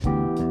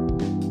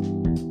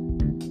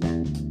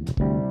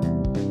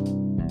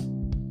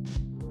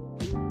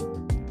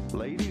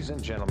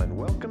gentlemen,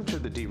 welcome to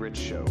the D Rich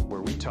Show,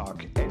 where we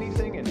talk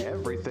anything and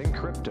everything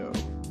crypto.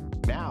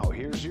 Now,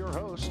 here's your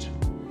host,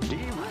 D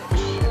Rich.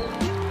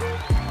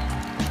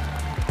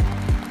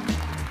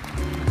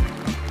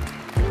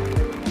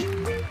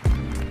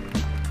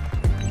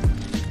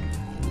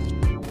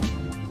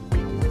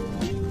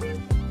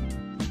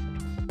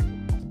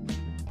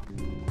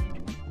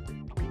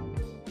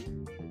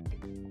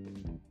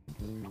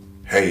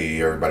 Hey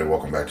everybody,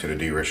 welcome back to the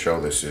D Rich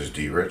Show. This is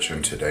D Rich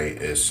and today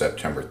is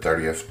September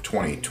 30th,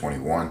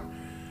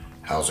 2021.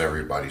 How's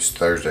everybody's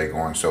Thursday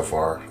going so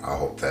far? I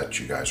hope that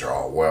you guys are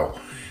all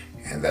well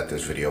and that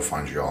this video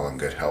finds you all in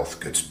good health,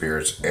 good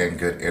spirits, and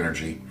good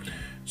energy.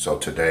 So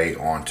today,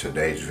 on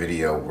today's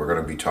video, we're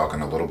going to be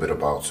talking a little bit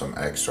about some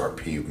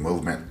XRP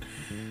movement.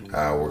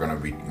 We're going to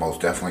be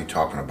most definitely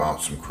talking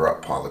about some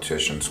corrupt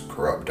politicians,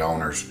 corrupt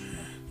donors,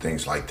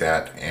 things like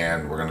that.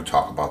 And we're going to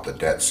talk about the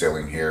debt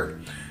ceiling here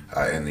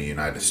in the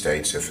United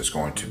States, if it's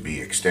going to be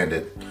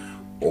extended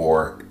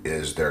or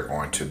is there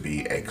going to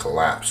be a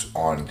collapse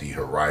on the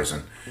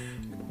horizon,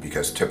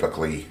 because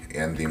typically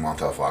in the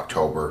month of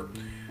October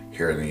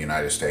here in the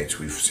United States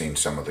we've seen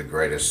some of the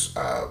greatest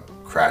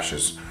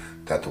crashes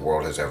that the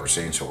world has ever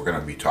seen. So we're going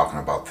to be talking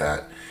about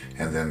that,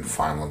 and then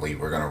finally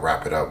we're going to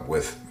wrap it up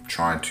with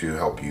trying to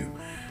help you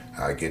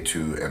get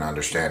to an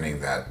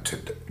understanding that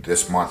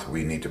this month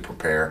we need to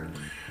prepare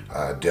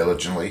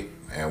diligently,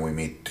 and we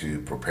need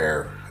to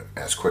prepare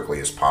as quickly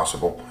as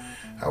possible.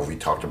 We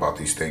talked about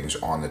these things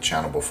on the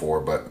channel before,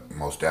 but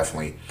most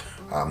definitely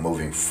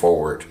moving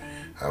forward,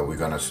 we're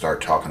going to start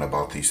talking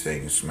about these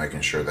things,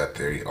 making sure that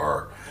they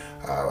are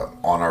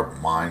on our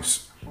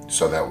minds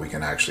so that we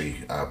can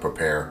actually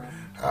prepare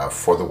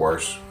for the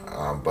worst,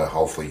 but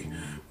hopefully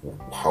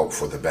hope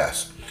for the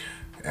best.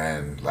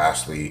 And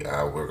lastly,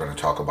 we're going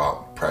to talk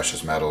about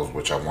precious metals,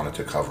 which I wanted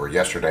to cover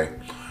yesterday,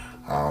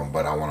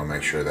 but I want to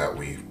make sure that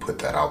we put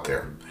that out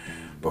there.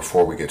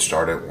 Before we get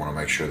started, I want to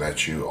make sure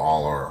that you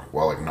all are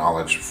well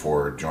acknowledged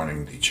for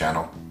joining the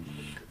channel.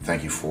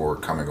 Thank you for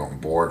coming on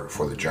board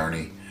for the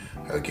journey.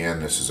 Again,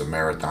 this is a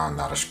marathon,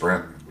 not a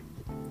sprint.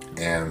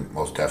 And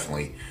most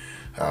definitely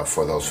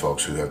for those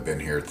folks who have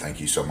been here,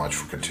 thank you so much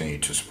for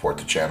continuing to support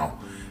the channel.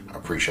 I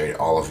appreciate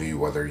all of you,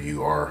 whether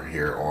you are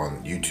here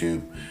on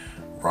YouTube,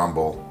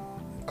 Rumble,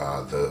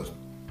 the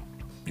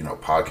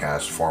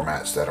podcast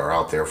formats that are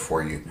out there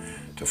for you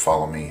to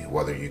follow me,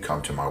 whether you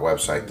come to my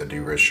website,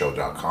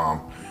 thedrichshow.com,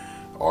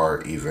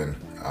 or even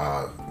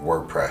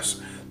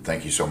WordPress.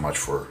 Thank you so much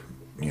for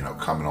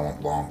coming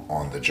along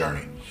on the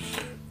journey.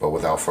 But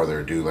without further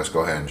ado, let's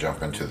go ahead and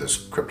jump into this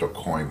crypto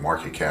coin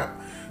market cap.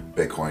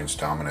 Bitcoin's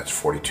dominance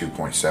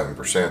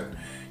 42.7%,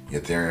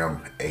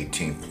 Ethereum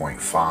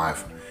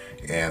 18.5%,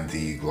 and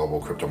the global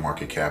crypto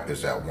market cap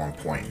is at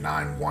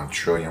 1.91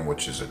 trillion,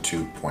 which is a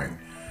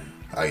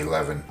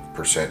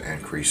 2.11%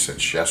 increase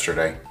since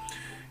yesterday.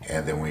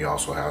 And then we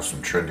also have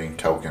some trending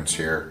tokens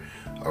here.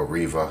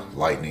 Ariva,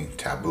 Lightning,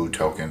 Taboo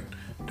token.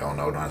 Don't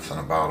know nothing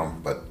about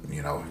them, but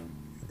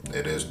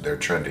they're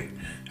trending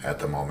at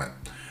the moment.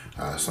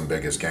 Some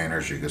biggest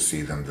gainers, you can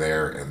see them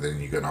there, and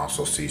then you can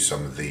also see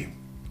some of the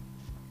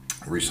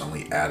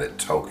recently added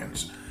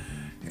tokens.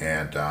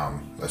 And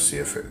let's see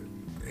if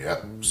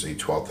see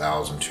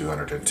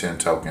 12,210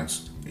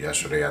 tokens.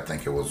 Yesterday I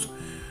think it was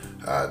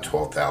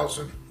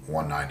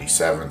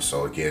 12,197.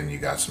 So again, you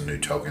got some new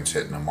tokens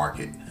hitting the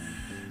market.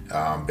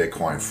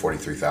 Bitcoin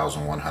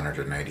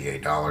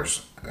 $43,188,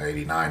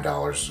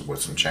 $89 with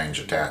some change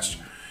attached.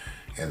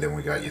 And then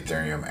we got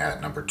Ethereum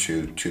at number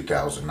 2,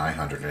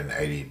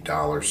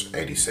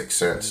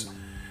 $2,980.86.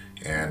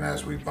 And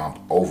as we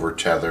bump over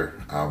Tether,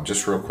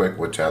 just real quick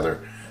with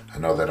Tether, I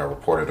know that I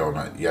reported on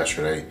it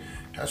yesterday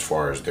as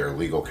far as their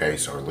legal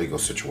case or legal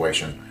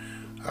situation.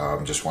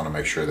 Just want to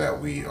make sure that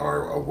we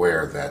are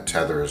aware that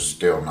Tether is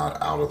still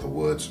not out of the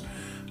woods,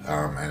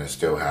 and it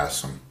still has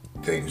some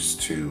things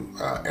to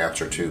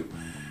answer to,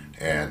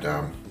 and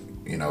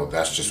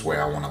that's just the way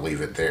I want to leave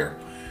it there,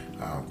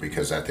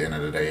 because at the end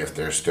of the day, if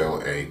there's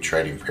still a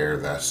trading pair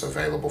that's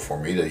available for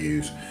me to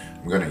use,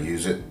 I'm going to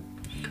use it,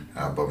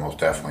 but most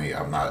definitely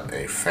I'm not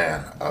a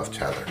fan of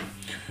Tether.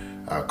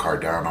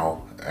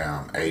 Cardano,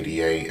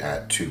 ADA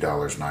at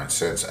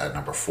 $2.09 at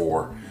number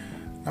 4.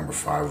 Number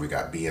 5, we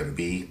got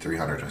BNB,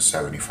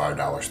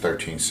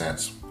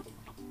 $375.13,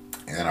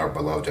 and our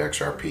beloved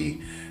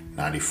XRP,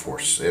 94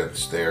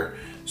 cents there.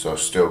 So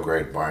still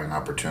great buying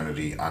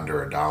opportunity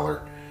under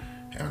 $1.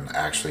 And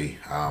actually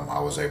I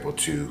was able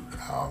to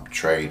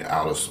trade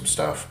out of some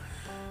stuff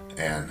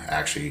and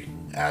actually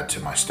add to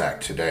my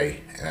stack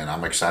today, and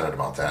I'm excited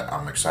about that.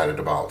 I'm excited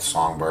about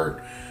Songbird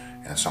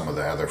and some of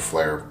the other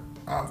Flare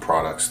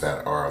products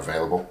that are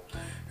available.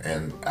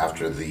 And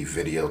after the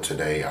video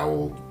today, I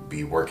will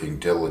be working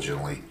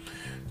diligently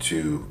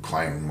to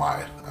claim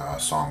my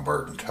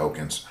Songbird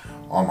tokens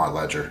on my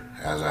ledger,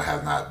 as I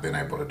have not been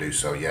able to do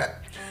so yet.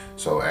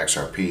 So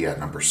XRP at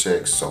number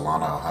 6,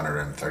 Solana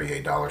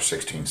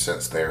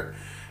 $138.16 there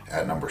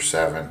at number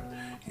 7,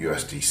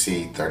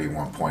 USDC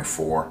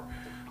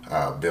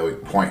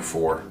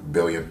 31.4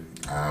 billion.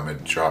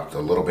 It dropped a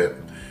little bit,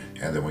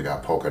 and then we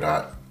got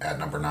Polkadot at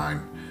number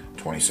 9,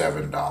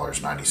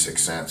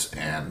 $27.96,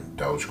 and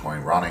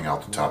Dogecoin rounding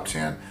out the top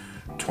 10,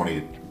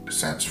 20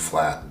 cents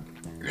flat.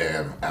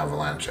 And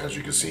Avalanche, as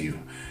you can see,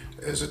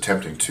 is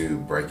attempting to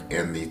break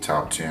in the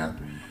top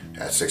 10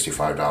 at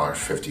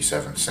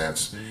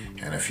 $65.57.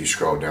 And if you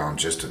scroll down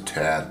just a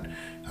tad,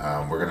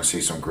 we're going to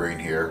see some green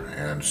here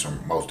and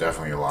most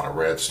definitely a lot of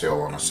red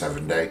still on a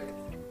 7-day.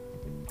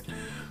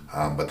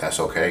 But that's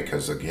okay,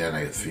 because again,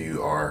 if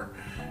you are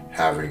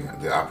having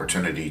the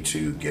opportunity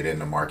to get in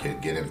the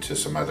market, get into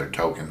some other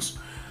tokens,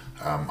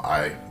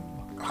 I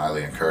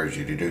highly encourage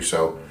you to do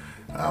so.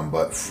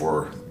 But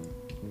from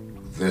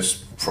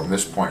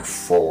this point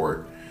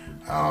forward,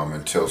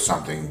 until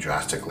something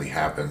drastically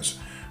happens,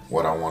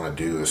 what I want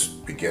to do is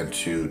begin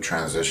to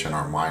transition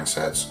our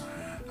mindsets,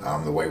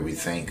 the way we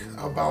think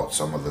about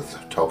some of the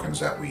tokens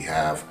that we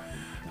have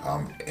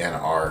in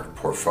our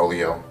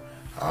portfolio.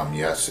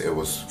 Yes, it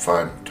was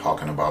fun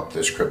talking about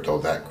this crypto,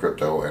 that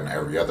crypto, and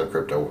every other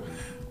crypto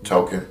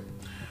token.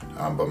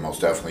 But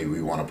most definitely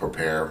we want to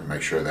prepare,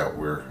 make sure that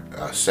we're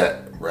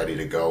set, ready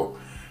to go.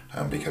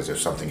 Because if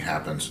something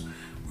happens,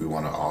 we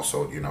want to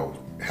also,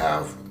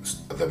 have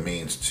the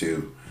means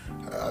to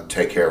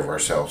take care of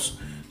ourselves.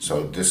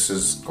 So this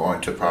is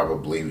going to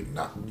probably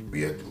not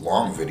be a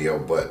long video,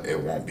 but it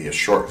won't be a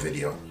short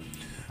video,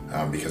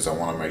 because I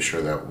want to make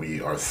sure that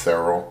we are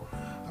thorough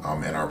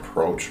in our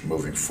approach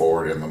moving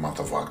forward in the month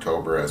of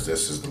October, as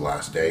this is the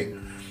last day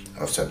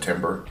of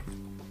September.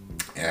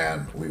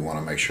 And we want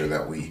to make sure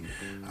that we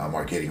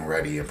are getting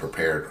ready and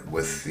prepared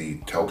with the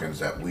tokens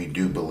that we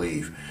do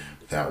believe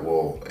that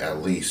will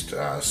at least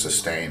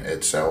sustain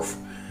itself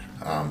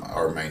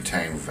or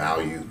maintain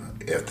value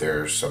if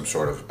there's some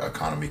sort of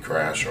economy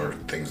crash or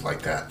things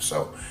like that.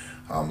 So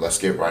let's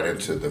get right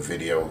into the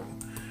video,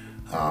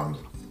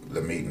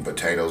 the meat and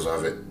potatoes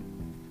of it.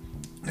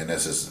 And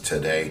this is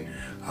today,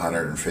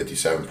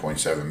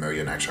 157.7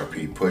 million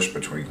XRP push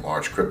between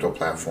large crypto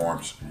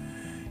platforms.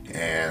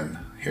 And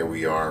here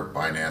we are,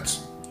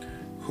 Binance,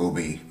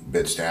 Huobi,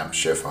 Bitstamp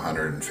shift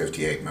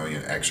 158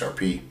 million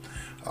XRP,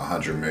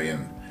 100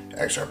 million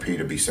XRP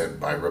to be sent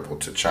by Ripple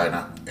to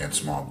China in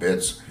small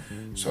bits.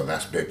 So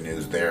that's big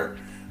news there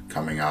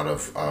coming out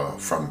of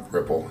from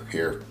Ripple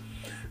here.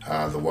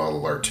 The Well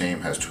Alert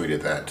team has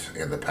tweeted that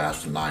in the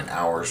past 9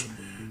 hours,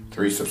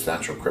 3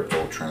 substantial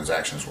crypto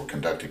transactions were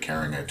conducted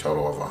carrying a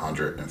total of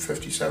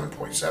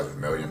 157.7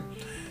 million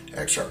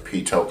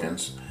XRP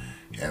tokens,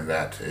 and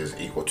that is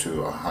equal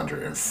to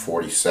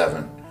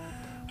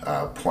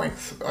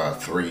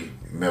 147.3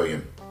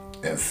 million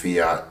in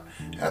fiat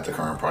at the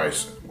current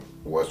price,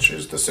 which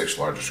is the 6th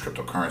largest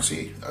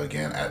cryptocurrency,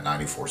 again at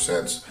 94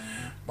 cents.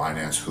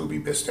 Binance,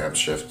 Huobi, Bitstamp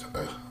shift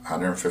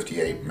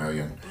 158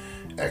 million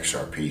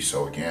XRP.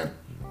 So again,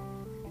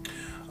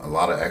 a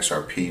lot of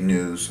XRP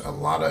news, a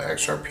lot of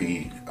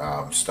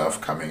XRP stuff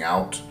coming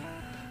out.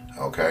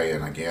 Okay,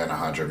 and again,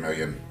 100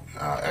 million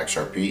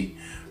XRP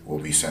will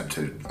be sent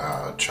to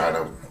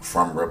China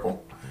from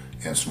Ripple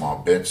in small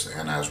bits.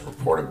 And as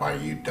reported by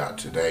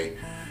U.Today,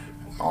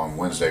 on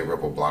Wednesday,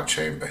 Ripple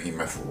blockchain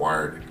behemoth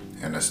wired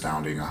an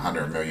astounding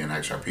 100 million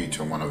XRP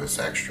to one of its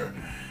extra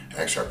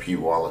XRP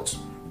wallets.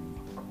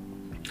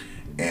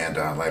 And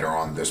later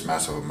on, this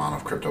massive amount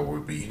of crypto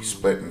will be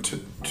split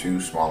into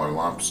 2 smaller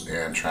lumps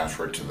and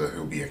transferred to the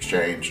Huobi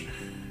exchange.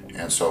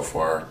 And so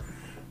far,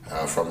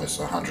 from this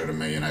 100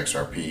 million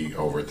XRP,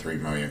 over 3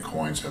 million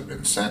coins have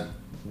been sent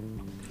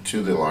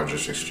to the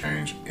largest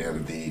exchange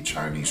in the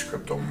Chinese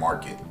crypto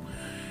market.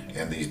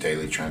 And these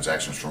daily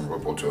transactions from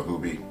Ripple to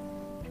Huobi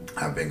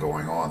have been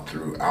going on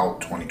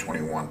throughout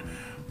 2021,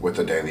 with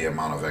the daily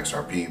amount of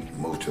XRP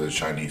moved to the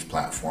Chinese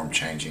platform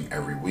changing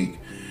every week.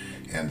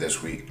 And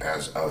this week,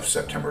 as of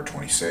September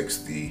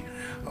 26th, the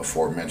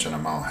aforementioned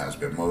amount has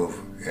been moved.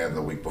 And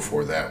the week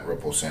before that,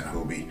 Ripple sent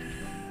Huobi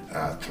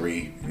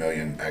 3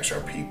 million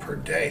XRP per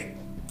day.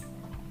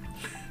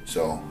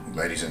 So,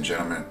 ladies and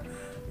gentlemen,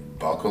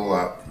 buckle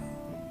up.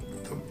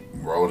 The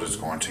road is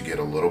going to get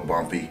a little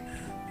bumpy,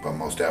 but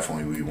most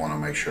definitely we want to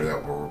make sure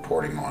that we're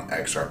reporting on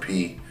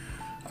XRP,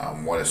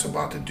 what it's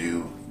about to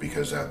do,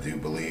 because I do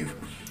believe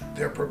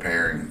they're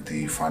preparing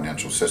the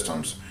financial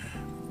systems,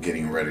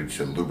 getting ready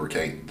to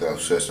lubricate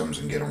those systems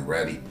and get them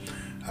ready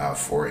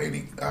for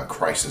any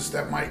crisis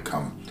that might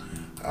come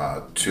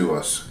to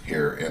us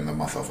here in the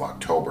month of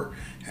October.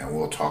 And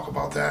we'll talk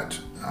about that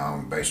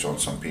based on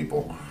some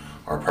people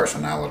or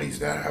personalities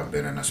that have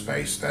been in a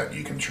space that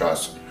you can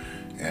trust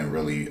and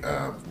really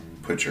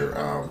put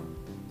your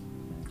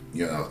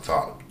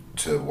thought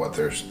to what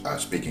they're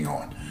speaking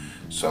on.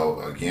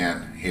 So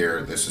again,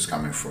 here, this is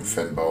coming from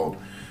Finbold.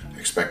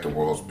 Expect the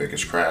world's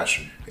biggest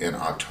crash in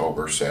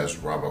October, says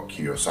Robert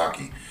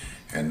Kiyosaki.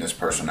 And this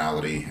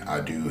personality,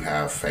 I do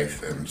have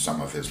faith in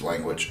some of his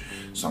language,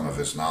 some of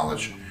his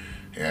knowledge.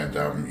 And,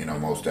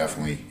 most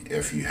definitely,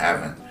 if you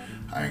haven't,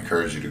 I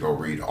encourage you to go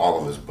read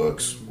all of his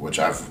books, which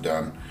I've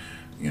done.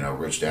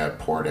 Rich Dad,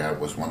 Poor Dad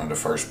was one of the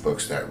first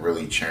books that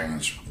really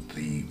changed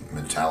the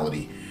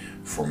mentality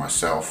for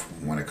myself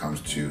when it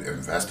comes to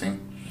investing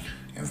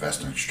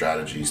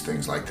strategies,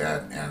 things like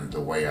that, and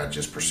the way I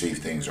just perceive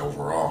things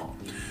overall.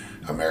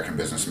 American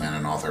businessman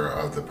and author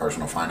of the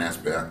personal finance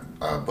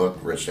book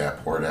Rich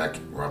Dad Poor Dad,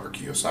 Robert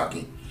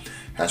Kiyosaki,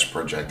 has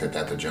projected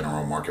that the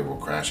general market will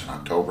crash in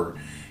October,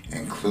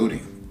 including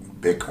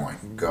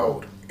Bitcoin,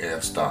 gold,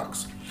 and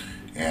stocks.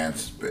 And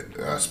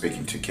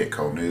speaking to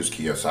Kitco News,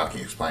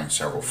 Kiyosaki explained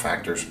several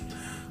factors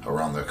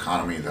around the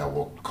economy that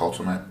will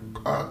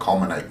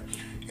culminate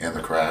in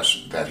the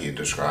crash that he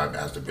described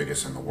as the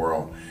biggest in the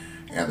world.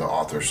 And the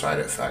author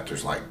cited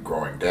factors like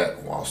growing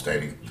debt while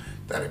stating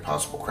that a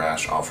possible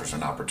crash offers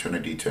an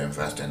opportunity to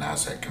invest in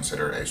assets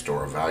considered a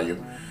store of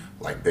value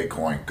like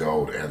Bitcoin,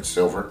 gold, and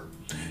silver.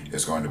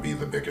 It's going to be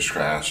the biggest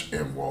crash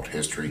in world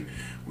history.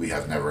 We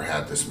have never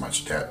had this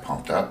much debt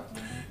pumped up.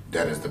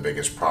 Debt is the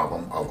biggest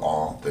problem of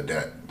all. The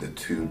debt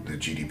to the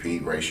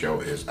GDP ratio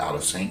is out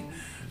of sync.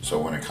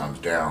 So when it comes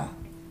down,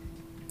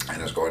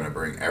 and it's going to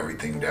bring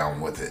everything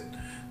down with it,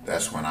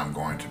 that's when I'm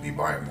going to be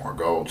buying more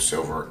gold,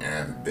 silver,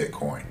 and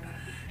Bitcoin.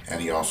 And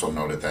he also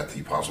noted that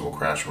the possible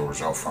crash will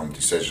result from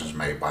decisions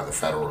made by the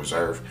Federal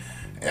Reserve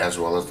as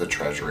well as the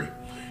Treasury.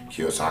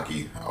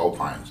 Kiyosaki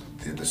opines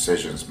the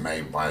decisions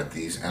made by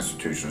these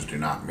institutions do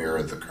not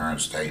mirror the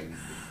current state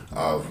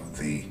of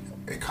the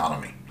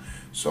economy.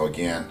 So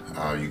again,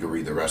 you can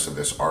read the rest of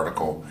this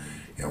article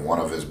in one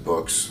of his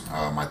books.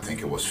 I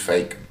think it was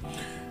Fake,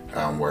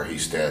 where he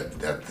said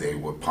that they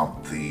would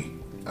pump the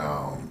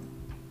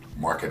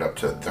market up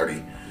to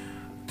 30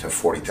 to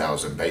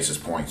 40,000 basis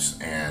points,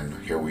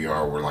 and here we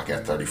are, we're like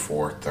at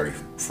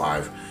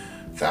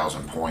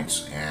 35,000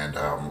 points, and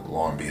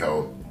lo and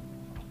behold,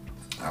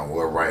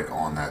 we're right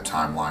on that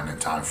timeline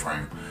and time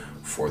frame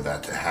for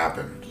that to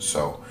happen.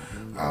 So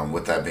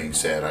with that being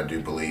said, I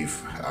do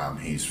believe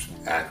he's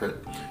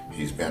accurate.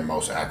 He's been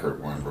most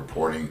accurate when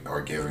reporting or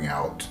giving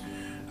out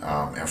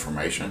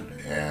information,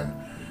 and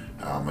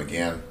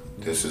again,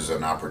 this is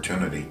an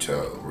opportunity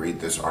to read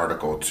this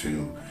article,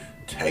 to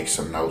take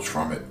some notes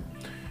from it,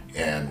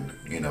 and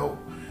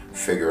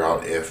figure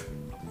out if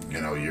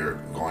you're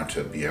going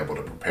to be able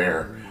to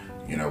prepare,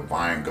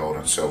 buying gold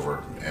and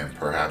silver, and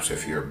perhaps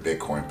if you're a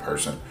Bitcoin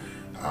person,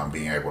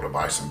 being able to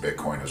buy some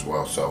Bitcoin as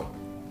well. So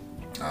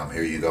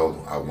here you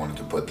go. I wanted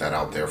to put that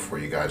out there for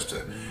you guys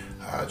to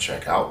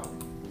check out.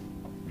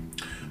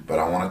 But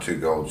I wanted to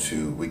go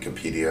to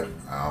Wikipedia.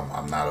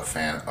 I'm not a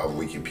fan of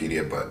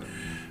Wikipedia, but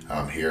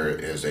here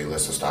is a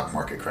list of stock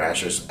market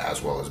crashes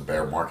as well as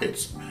bear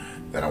markets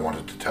that I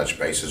wanted to touch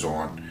bases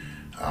on.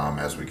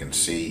 As we can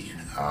see,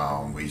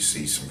 we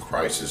see some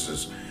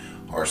crises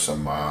or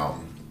some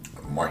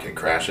market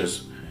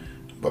crashes,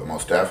 but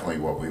most definitely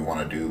what we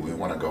want to do, we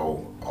want to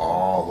go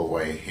all the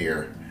way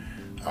here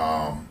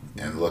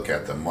and look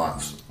at the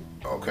months,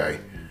 okay,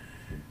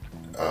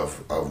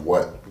 of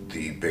what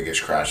the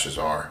biggest crashes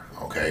are.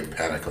 Okay,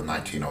 Panic of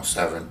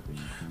 1907,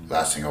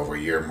 lasting over a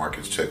year.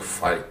 Markets took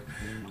flight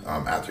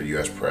after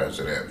U.S.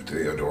 President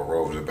Theodore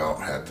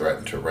Roosevelt had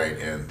threatened to rein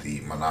in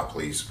the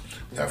monopolies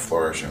that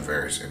flourish in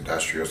various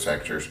industrial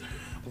sectors,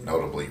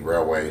 notably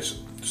railways.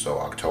 So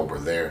October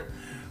there.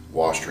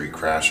 Wall Street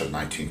crash of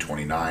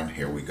 1929.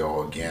 Here we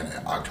go again,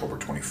 October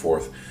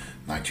 24th,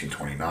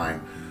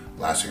 1929.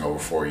 Lasting over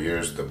 4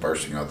 years, the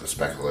bursting of the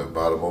speculative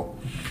bubble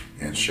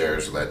in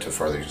shares led to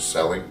further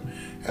selling,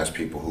 as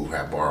people who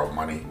had borrowed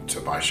money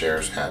to buy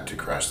shares had to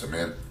cash them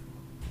in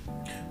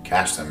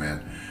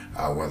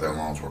when their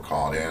loans were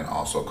called in,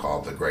 also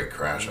called the Great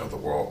Crash of the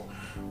Wall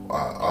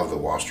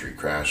Street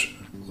crash,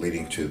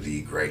 leading to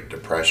the Great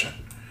Depression.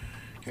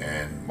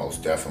 And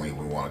most definitely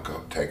we want to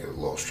go take a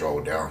little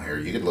stroll down here.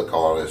 You can look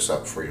all this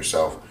up for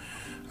yourself.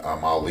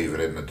 I'll leave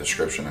it in the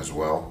description as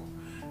well.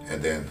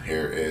 And then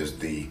here is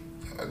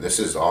this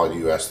is all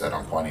US that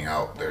I'm pointing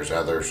out. There's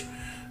others,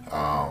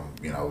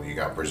 you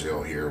got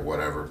Brazil here,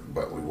 whatever,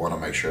 but we want to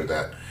make sure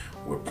that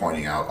we're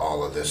pointing out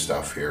all of this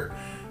stuff here,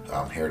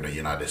 here in the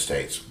United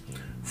States.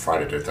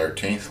 Friday the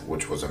 13th,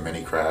 which was a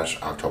mini crash,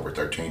 October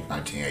 13th,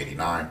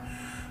 1989,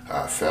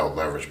 failed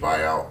leverage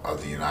buyout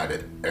of the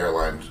United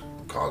Airlines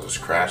causes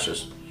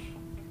crashes.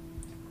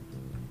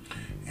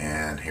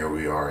 And here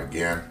we are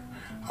again,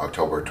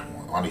 October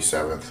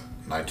 27th,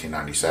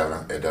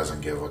 1997. It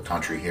doesn't give a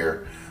country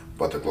here,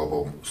 but the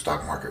global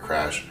stock market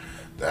crash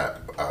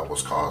that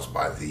was caused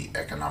by the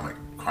economic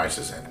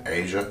crisis in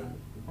Asia.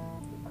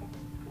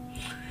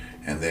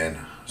 And then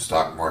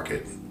stock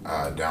market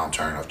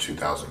downturn of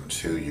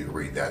 2002, you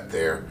read that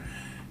there.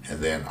 And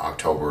then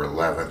October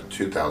 11th,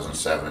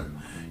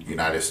 2007,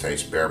 United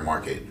States bear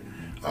market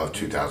of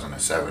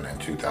 2007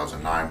 and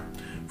 2009.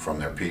 From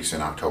their peaks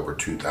in October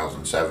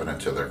 2007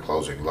 until their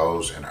closing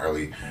lows in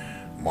early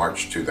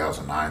March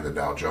 2009, the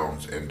Dow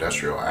Jones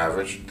Industrial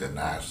Average, the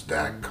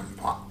NASDAQ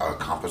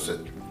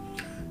Composite,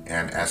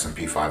 and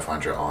S&P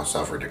 500 all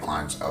suffered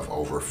declines of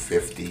over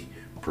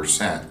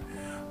 50%,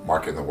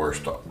 marking the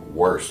worst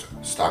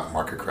stock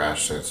market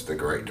crash since the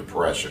Great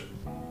Depression.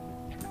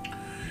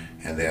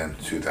 And then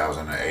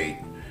 2008,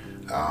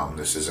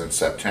 this is in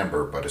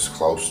September, but it's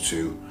close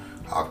to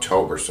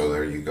October, so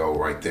there you go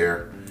right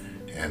there.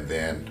 And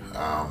then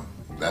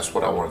that's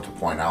what I wanted to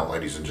point out,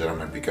 ladies and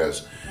gentlemen,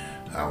 because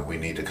we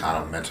need to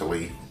kind of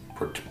mentally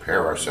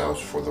prepare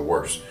ourselves for the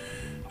worst.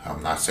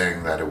 I'm not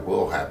saying that it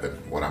will happen.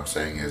 What I'm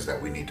saying is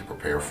that we need to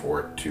prepare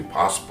for it to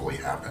possibly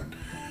happen,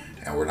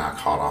 and we're not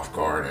caught off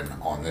guard. And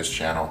on this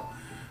channel,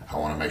 I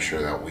want to make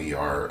sure that we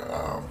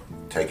are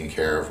taking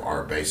care of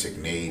our basic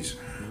needs,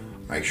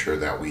 make sure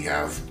that we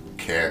have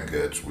canned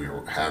goods,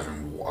 we're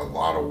having a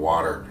lot of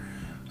water,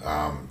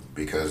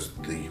 because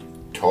the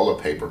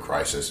toilet paper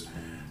crisis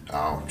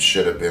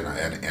should have been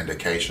an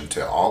indication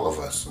to all of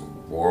us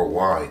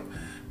worldwide,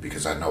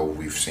 because I know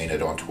we've seen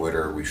it on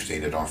Twitter, we've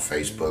seen it on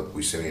Facebook,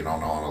 we've seen it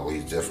on all of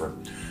these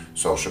different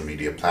social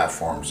media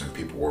platforms, and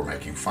people were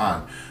making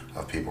fun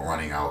of people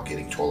running out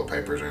getting toilet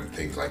papers and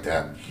things like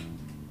that.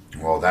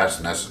 Well,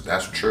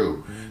 that's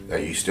true,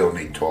 that you still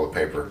need toilet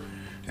paper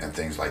and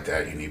things like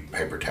that. You need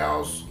paper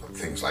towels,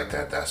 things like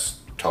that. That's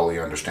totally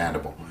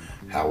understandable.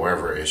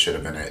 However, it should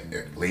have been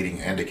a leading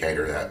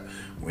indicator that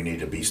we need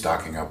to be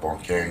stocking up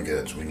on canned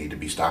goods. We need to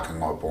be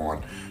stocking up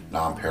on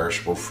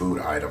non-perishable food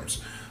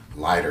items,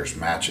 lighters,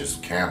 matches,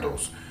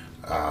 candles,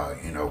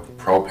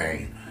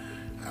 propane,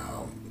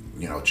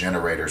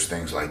 generators,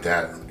 things like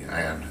that.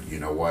 And you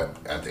know what?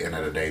 At the end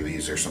of the day,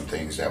 these are some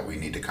things that we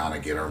need to kind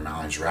of get our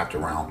minds wrapped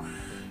around,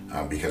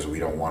 because we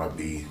don't want to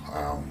be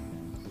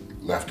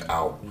left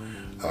out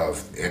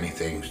of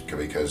anything.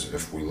 Because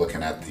if we're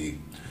looking at the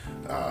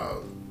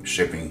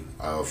shipping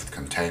of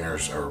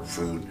containers or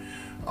food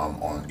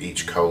on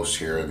each coast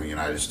here in the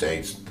United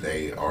States,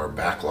 they are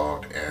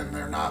backlogged and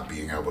they're not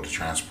being able to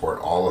transport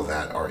all of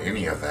that or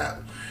any of that.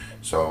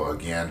 So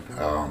again,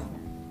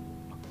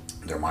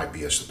 there might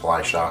be a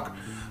supply shock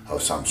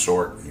of some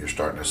sort. You're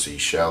starting to see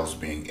shelves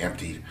being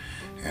emptied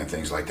and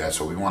things like that.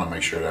 So we want to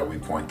make sure that we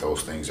point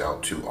those things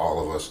out to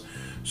all of us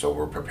so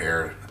we're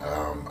prepared.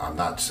 I'm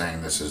not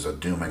saying this is a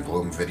doom and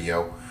gloom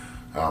video.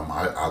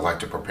 I like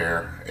to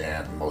prepare,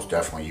 and most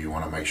definitely you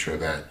want to make sure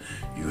that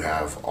you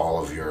have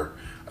all of your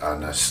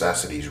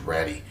necessities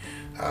ready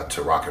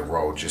to rock and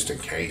roll, just in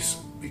case,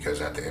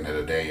 because at the end of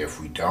the day, if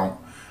we don't,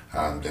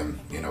 then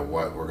you know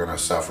what, we're going to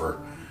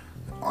suffer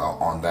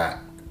on that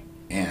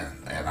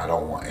end, and I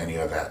don't want any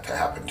of that to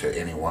happen to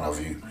any one of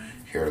you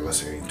here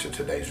listening to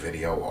today's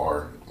video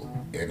or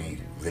any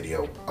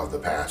video of the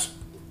past.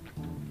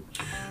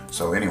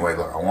 So anyway,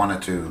 look, I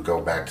wanted to go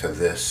back to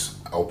this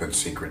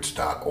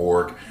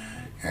opensecrets.org,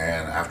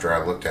 and after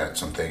I looked at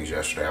some things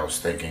yesterday, I was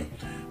thinking,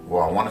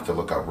 well, I wanted to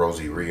look up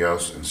Rosie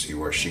Rios and see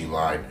where she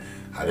lied.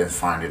 I didn't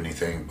find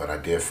anything, but I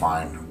did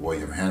find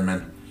William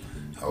Hinman.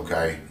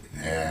 Okay,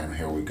 and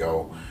here we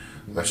go.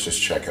 Let's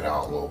just check it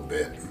out a little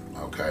bit.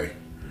 Okay,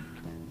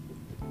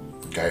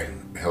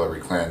 Hillary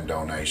Clinton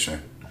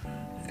donation,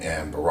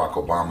 and Barack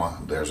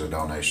Obama, there's a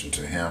donation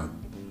to him.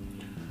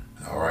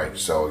 All right,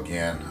 so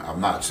again,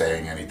 I'm not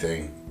saying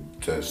anything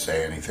to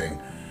say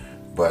anything,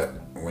 but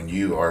when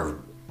you are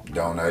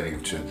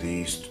donating to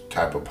these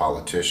type of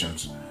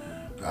politicians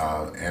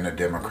in a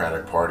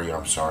Democratic Party,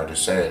 I'm sorry to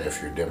say it,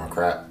 if you're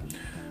Democrat,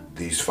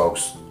 these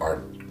folks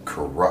are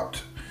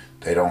corrupt.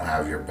 They don't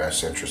have your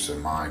best interests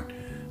in mind.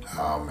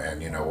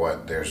 And you know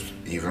what, there's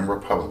even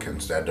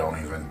Republicans that don't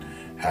even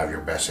have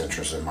your best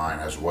interests in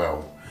mind as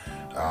well.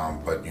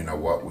 But you know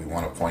what, we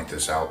want to point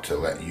this out to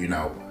let you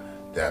know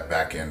that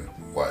back in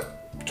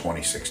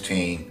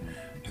 2016,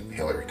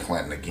 Hillary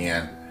Clinton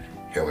again,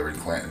 Hillary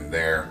Clinton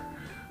there,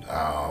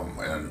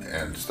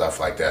 and stuff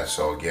like that.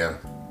 So again,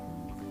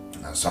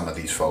 some of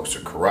these folks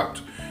are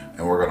corrupt,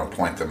 and we're going to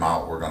point them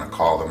out, we're going to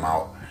call them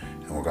out,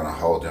 and we're going to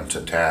hold them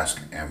to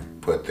task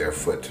and put their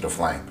foot to the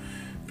flame,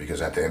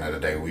 because at the end of the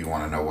day, we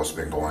want to know what's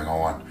been going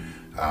on,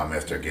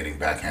 if they're getting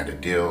backhanded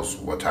deals,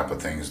 what type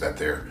of things that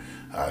they're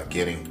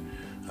getting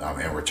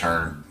in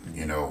return,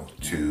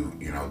 to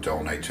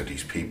donate to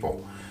these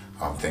people,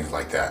 things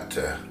like that,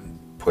 to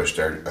push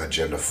their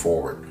agenda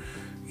forward.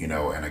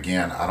 And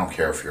again, I don't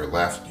care if you're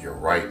left, you're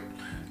right,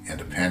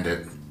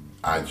 independent.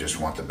 I just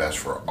want the best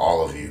for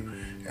all of you,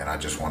 and I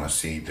just want to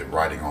see the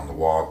writing on the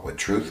wall with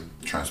truth,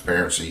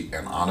 transparency,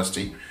 and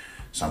honesty.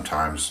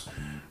 Sometimes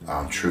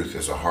truth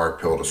is a hard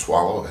pill to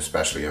swallow,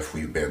 especially if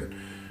we've been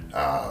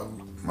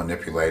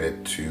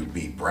manipulated to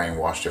be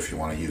brainwashed, if you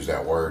want to use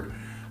that word.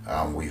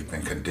 We've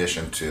been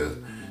conditioned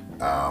to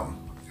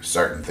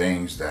certain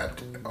things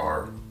that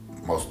are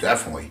most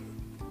definitely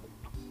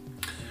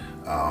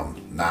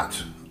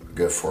not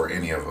good for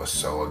any of us.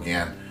 So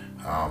again,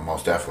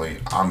 most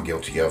definitely I'm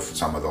guilty of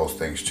some of those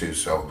things too.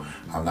 So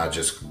I'm not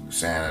just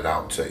saying it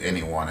out to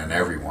anyone and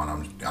everyone,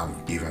 I'm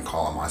even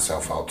calling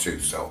myself out too.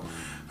 So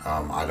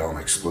I don't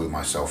exclude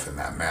myself in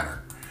that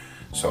manner.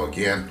 So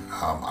again,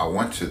 I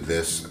went to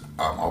this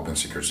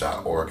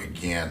opensecrets.org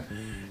again,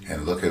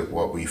 and look at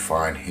what we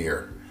find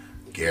here.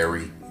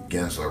 Gary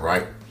Gensler,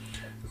 right?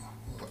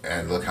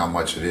 And look how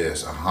much it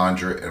is,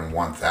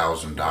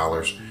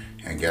 $101,000.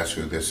 And guess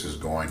who this is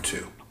going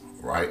to,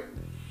 right?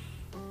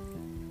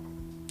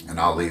 And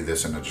I'll leave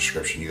this in the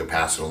description. You can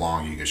pass it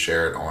along. You can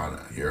share it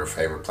on your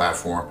favorite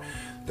platform.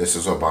 This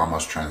is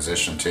Obama's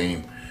transition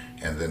team.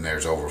 And then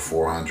there's over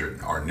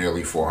 400 or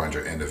nearly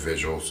 400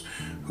 individuals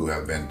who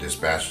have been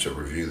dispatched to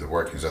review the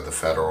workings of the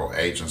federal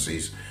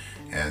agencies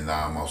And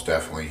most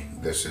definitely,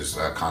 this is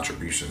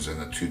contributions in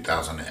the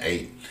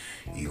 2008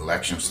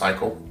 election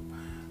cycle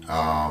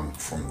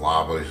from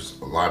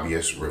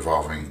lobbyists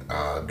revolving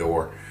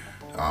door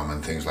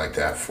and things like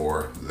that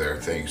for their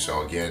thing.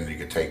 So again, you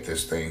could take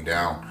this thing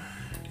down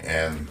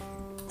and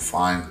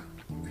find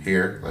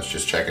here. Let's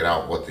just check it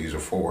out what these are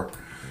for.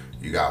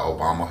 You got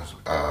Obama's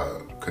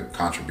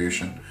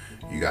contribution,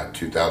 you got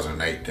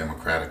 2008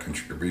 Democratic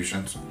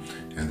contributions,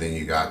 and then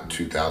you got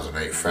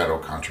 2008 federal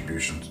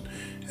contributions,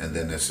 and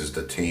then this is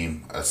the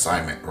team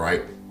assignment,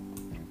 right?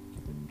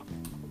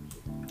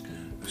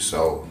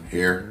 So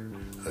here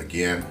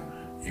again,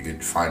 you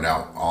could find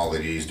out all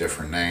of these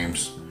different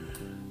names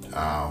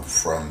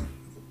from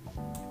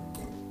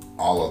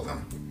all of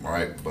them,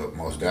 right? But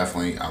most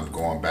definitely, I'm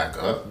going back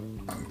up,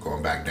 I'm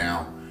going back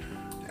down,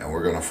 and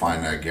we're gonna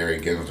find that Gary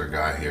Gensler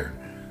guy here.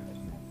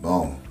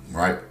 Boom,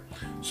 right?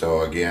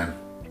 So again,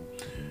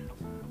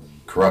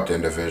 corrupt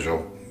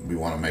individual, we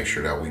want to make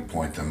sure that we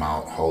point them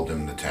out, hold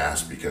them to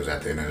task, because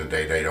at the end of the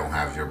day, they don't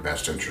have your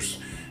best interests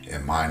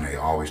in mind. They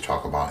always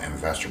talk about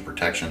investor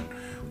protection,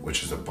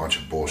 which is a bunch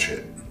of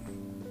bullshit.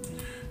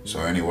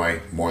 So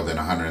anyway, more than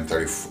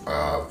 130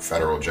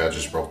 federal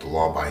judges broke the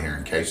law by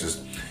hearing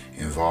cases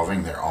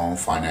involving their own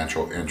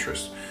financial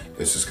interests.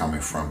 This is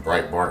coming from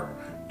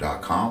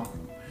Breitbart.com,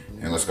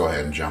 and let's go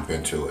ahead and jump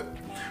into it.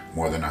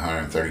 More than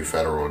 130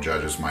 federal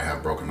judges might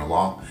have broken the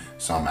law,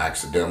 some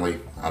accidentally,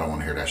 I don't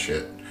want to hear that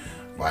shit,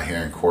 by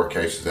hearing court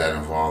cases that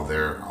involve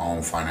their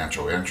own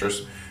financial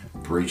interests,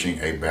 breaching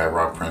a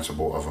bedrock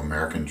principle of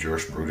American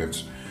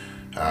jurisprudence,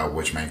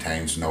 which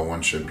maintains no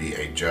one should be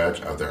a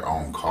judge of their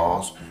own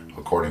cause,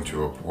 according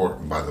to a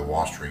report by the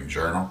Wall Street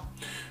Journal.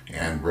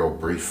 And real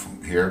brief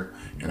here,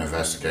 an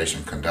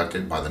investigation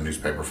conducted by the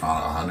newspaper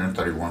found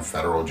 131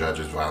 federal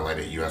judges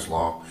violated U.S.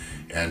 law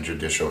and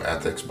judicial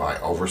ethics by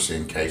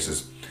overseeing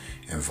cases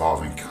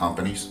involving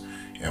companies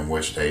in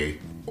which they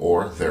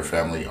or their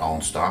family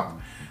own stock.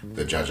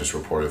 The judges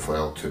reported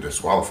failed to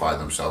disqualify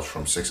themselves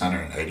from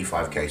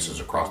 685 cases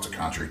across the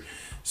country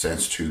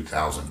since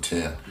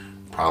 2010,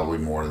 probably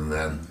more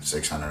than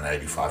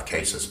 685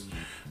 cases.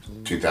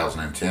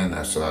 2010,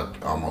 that's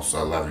almost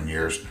 11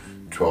 years,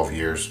 12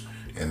 years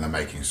in the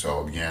making.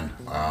 So again,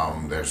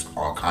 there's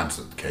all kinds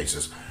of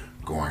cases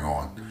going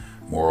on.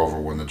 Moreover,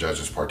 when the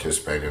judges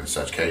participated in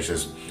such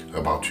cases,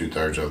 about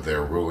 2/3 of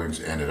their rulings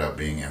ended up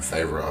being in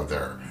favor of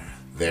their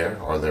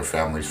or their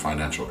family's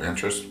financial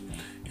interests.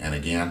 And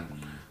again,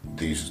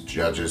 these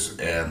judges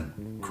and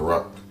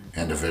corrupt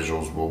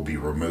individuals will be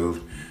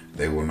removed.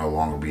 They will no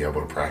longer be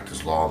able to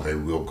practice law. They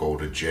will go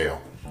to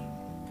jail.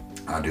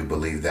 I do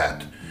believe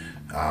that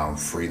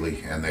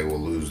freely, and they will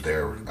lose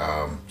their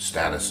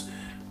status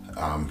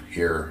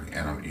here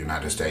in the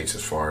United States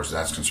as far as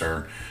that's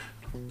concerned.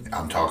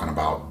 I'm talking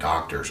about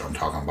doctors, I'm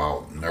talking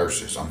about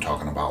nurses, I'm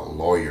talking about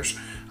lawyers,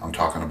 I'm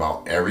talking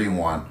about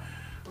everyone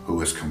who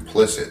is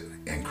complicit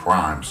in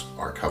crimes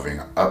or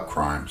covering up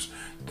crimes.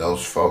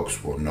 Those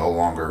folks will no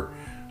longer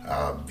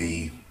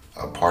be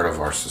a part of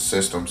our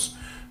systems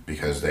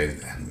because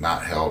they've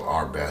not held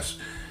our best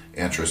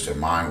interest in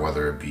mind,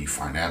 whether it be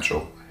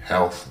financial,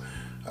 health,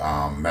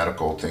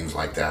 medical, things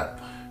like that.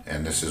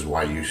 And this is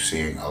why you're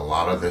seeing a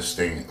lot of this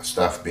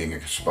stuff being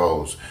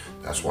exposed.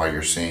 That's why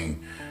you're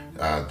seeing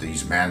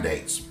these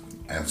mandates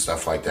and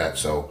stuff like that.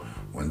 So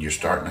when you're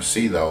starting to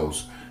see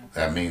those,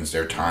 that means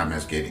their time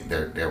is getting,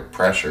 they're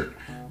pressured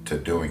to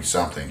doing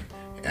something,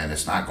 and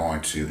it's not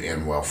going to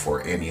end well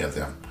for any of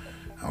them.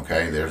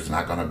 Okay, there's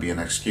not going to be an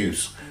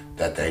excuse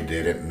that they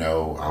didn't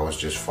know. I was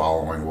just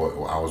following what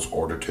I was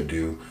ordered to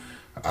do.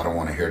 I don't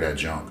want to hear that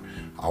junk.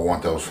 I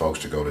want those folks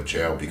to go to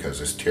jail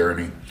because it's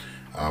tyranny.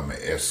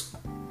 It's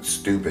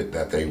stupid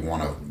that they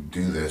want to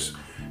do this,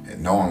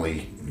 and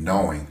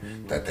knowing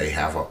that they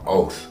have an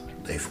oath.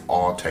 They've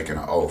all taken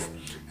an oath,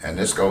 and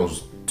this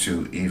goes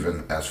to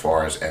even as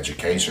far as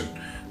education.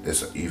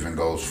 This even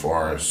goes as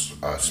far as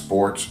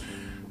sports,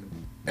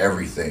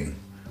 everything.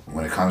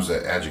 When it comes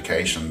to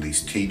education,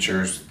 these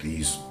teachers,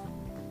 these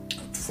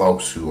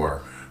folks who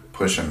are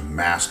pushing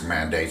mask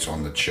mandates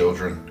on the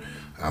children,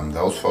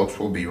 those folks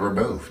will be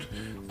removed.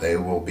 They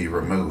will be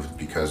removed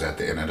because at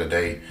the end of the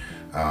day,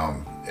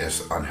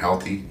 it's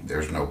unhealthy.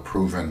 There's no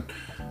proven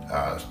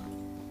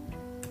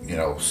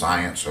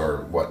science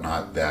or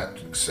whatnot that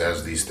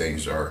says these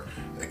things are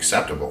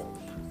acceptable.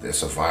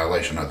 It's a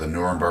violation of the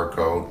Nuremberg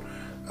Code,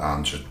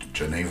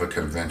 Geneva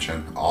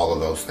Convention, all of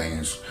those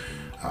things.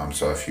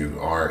 So if you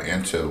are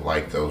into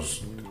like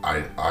those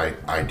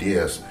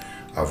ideas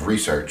of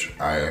research,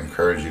 I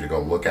encourage you to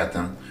go look at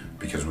them,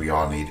 because we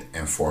all need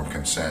informed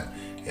consent.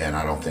 And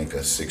I don't think a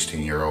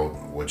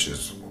 16-year-old, which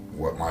is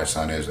what my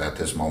son is at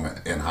this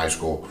moment in high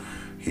school,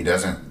 he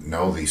doesn't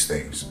know these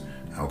things.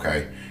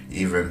 Okay,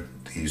 even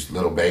these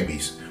little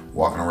babies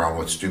walking around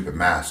with stupid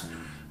masks,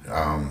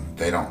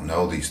 they don't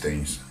know these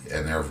things,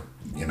 and they're,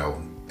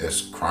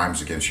 it's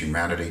crimes against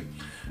humanity,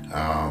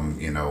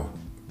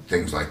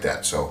 things like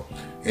that. So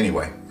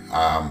anyway,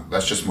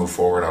 let's just move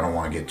forward. I don't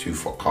want to get too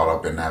caught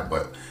up in that,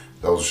 but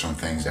those are some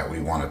things that we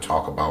want to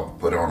talk about,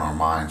 put on our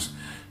minds,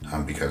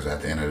 because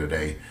at the end of the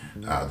day,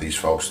 these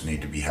folks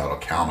need to be held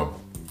accountable.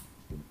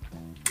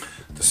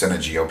 The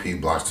Senate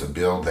GOP blocks the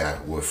bill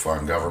that would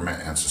fund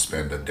government and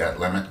suspend the debt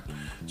limit.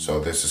 So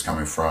this is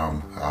coming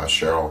from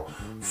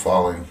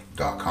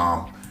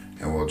CherylFalling.com,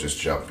 and we'll just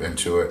jump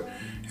into it.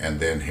 And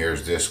then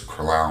here's this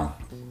clown,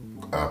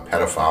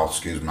 pedophile,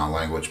 excuse my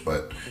language,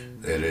 but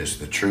it is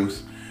the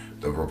truth.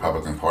 The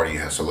Republican Party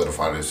has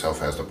solidified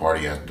itself as the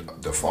party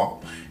at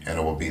default, and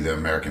it will be the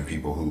American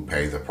people who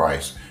pay the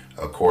price.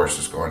 Of course,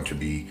 it's going to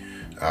be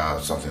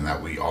something that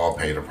we all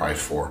pay the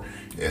price for.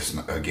 It's,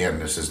 again,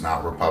 this is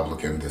not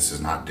Republican, this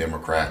is not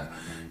Democrat,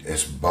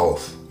 it's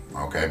both,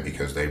 okay?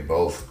 Because they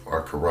both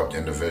are corrupt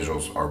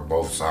individuals, are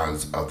both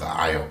sides of the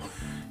aisle.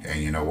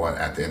 And you know what?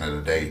 At the end of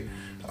the day,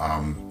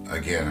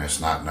 again, it's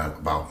not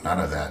about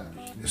none of that.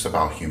 It's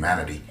about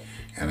humanity,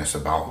 and it's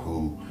about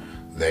who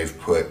they've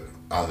put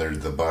under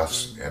the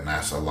bus, and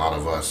that's a lot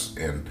of us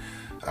in,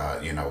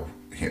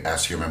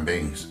 as human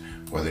beings.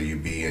 Whether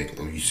you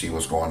see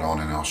what's going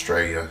on in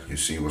Australia, you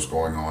see what's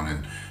going on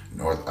in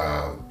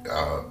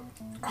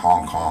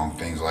Hong Kong,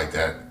 things like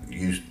that.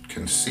 You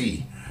can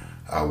see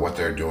what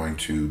they're doing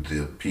to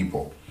the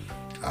people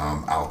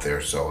out there.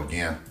 So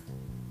again,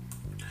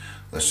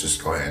 let's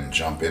just go ahead and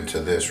jump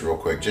into this real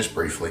quick, just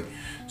briefly.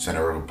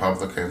 Senate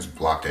Republicans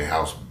blocked a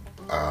House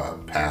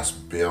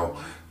passed bill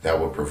that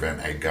would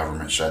prevent a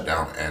government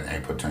shutdown and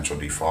a potential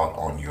default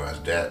on U.S.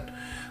 debt.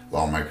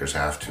 Lawmakers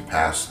have to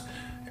pass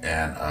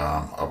an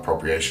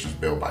appropriations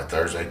bill by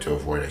Thursday to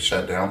avoid a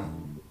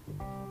shutdown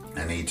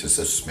and need to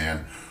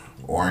suspend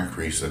or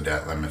increase the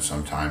debt limit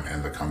sometime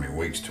in the coming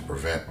weeks to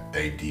prevent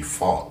a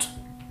default.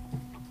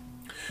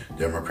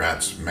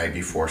 Democrats may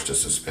be forced to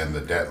suspend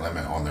the debt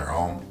limit on their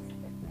own,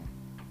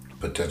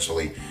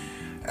 potentially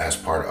as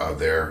part of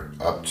their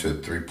up to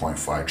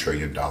 $3.5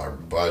 trillion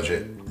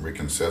budget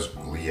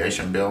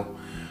reconciliation bill.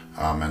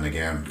 And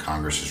again,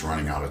 Congress is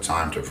running out of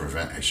time to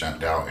prevent a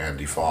shutdown and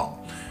default.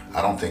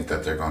 I don't think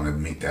that they're going to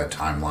meet that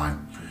timeline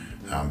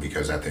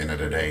because at the end of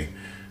the day,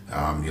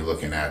 you're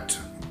looking at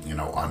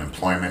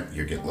unemployment,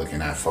 you're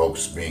looking at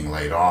folks being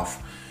laid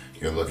off,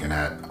 you're looking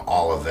at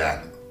all of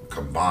that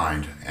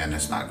combined, and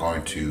it's not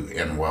going to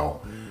end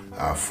well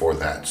for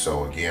that.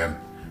 So again,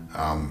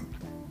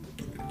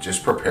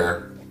 just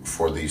prepare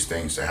for these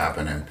things to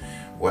happen, and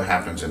what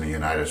happens in the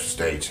United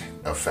States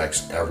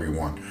affects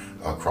everyone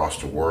across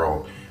the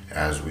world,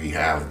 as we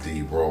have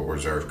the world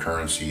reserve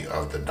currency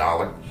of the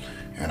dollar,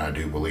 and I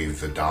do believe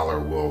the dollar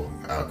will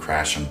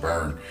crash and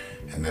burn,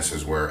 and this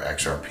is where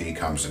XRP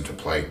comes into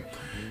play,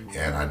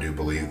 and I do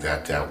believe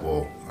that that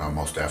will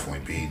most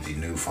definitely be the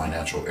new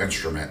financial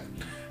instrument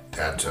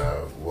that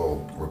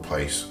will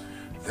replace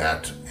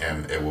that,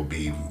 and it will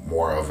be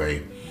more of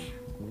a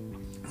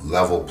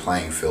level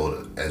playing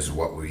field as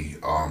what we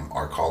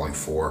are calling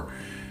for,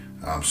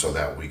 so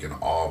that we can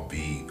all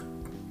be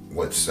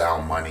with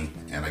sound money.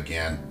 And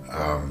again,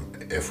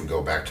 if we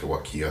go back to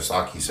what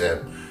Kiyosaki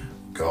said,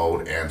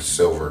 gold and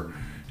silver,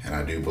 and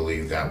I do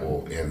believe that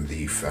will end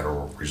the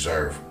Federal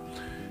Reserve.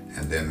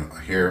 And then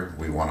here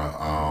we want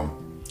to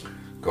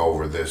go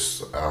over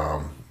this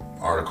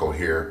article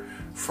here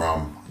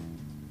from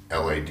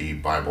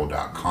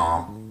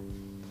ladbible.com.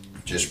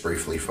 Just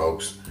briefly,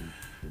 folks,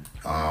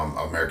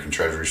 American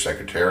Treasury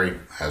Secretary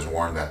has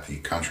warned that the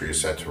country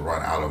is set to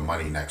run out of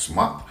money next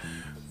month,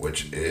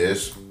 which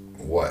is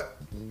what?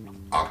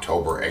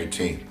 October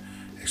 18th.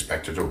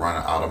 Expected to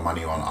run out of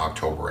money on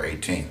October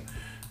 18th.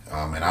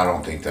 And I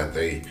don't think that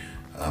they,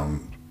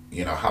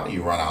 how do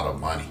you run out of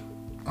money?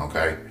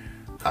 Okay.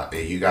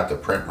 You got the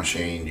print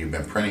machine, you've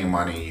been printing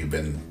money, you've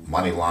been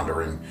money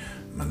laundering,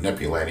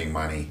 manipulating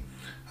money,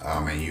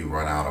 and you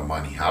run out of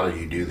money. How do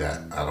you do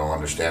that? I don't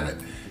understand it.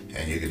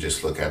 And you could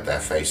just look at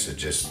that face, it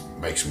just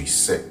makes me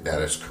sick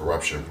that it's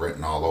corruption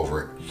written all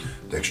over it.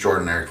 The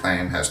extraordinary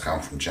claim has come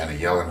from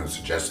Janet Yellen, who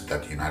suggested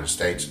that the United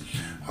States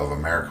of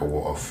America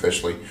will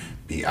officially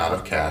be out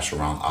of cash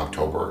around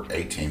October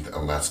 18th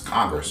unless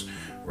Congress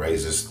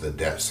raises the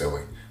debt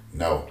ceiling.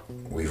 No,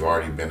 we've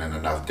already been in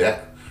enough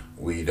debt.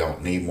 We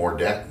don't need more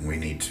debt. We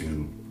need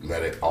to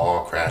let it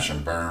all crash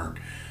and burn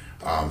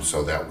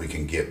so that we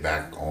can get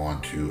back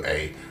onto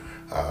a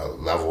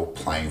level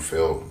playing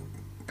field.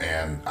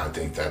 And I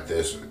think that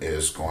this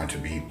is going to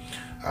be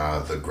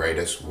the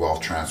greatest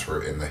wealth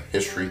transfer in the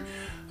history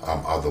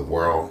of the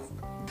world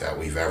that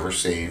we've ever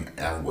seen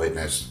and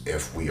witnessed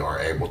if we are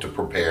able to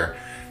prepare.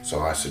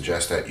 So I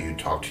suggest that you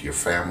talk to your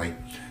family,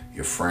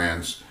 your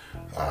friends,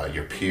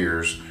 your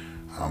peers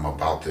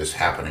about this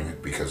happening,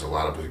 because a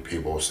lot of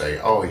people will say,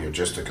 oh, you're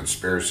just a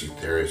conspiracy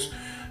theorist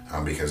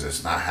because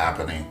it's not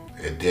happening.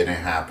 It didn't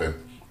happen.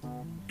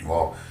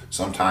 Well,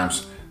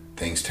 sometimes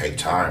things take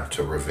time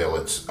to reveal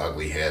its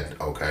ugly head,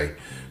 okay?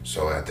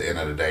 So at the end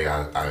of the day,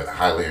 I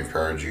highly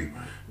encourage you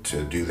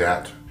to do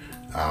that.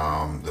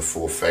 The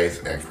full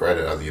faith and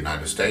credit of the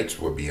United States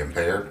would be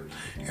impaired,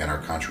 and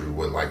our country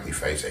would likely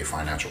face a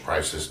financial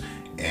crisis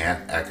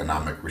and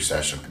economic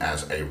recession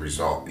as a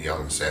result,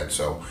 Yellen said.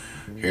 So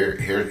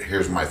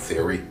here's my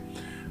theory.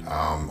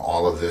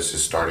 All of this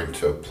is starting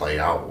to play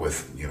out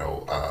with,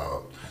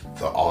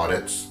 The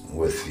audits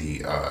with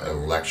the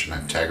election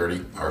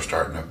integrity are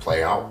starting to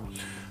play out.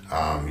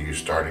 You're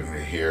starting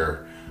to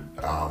hear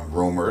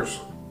rumors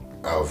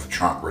of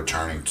Trump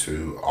returning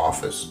to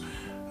office.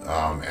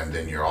 And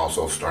then you're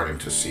also starting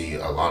to see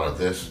a lot of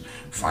this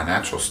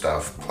financial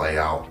stuff play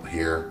out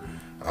here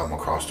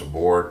across the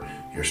board.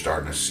 You're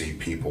starting to see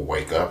people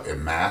wake up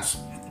en masse.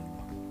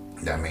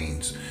 That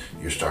means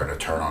you're starting to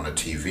turn on the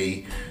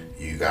TV.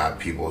 You got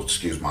people,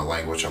 excuse my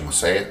language, I'm going to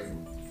say it,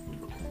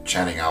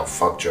 chanting out,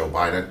 fuck Joe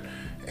Biden.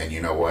 And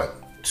you know what?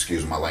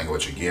 Excuse my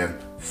language again,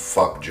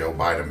 fuck Joe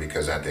Biden,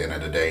 because at the end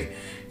of the day,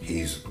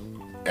 he's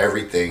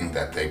everything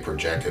that they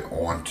projected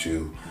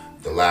onto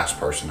the last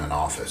person in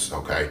office,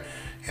 okay?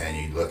 And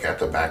you look at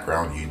the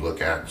background, you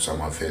look at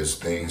some of his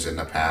things in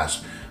the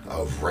past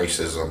of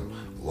racism,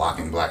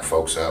 locking black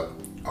folks up,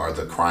 or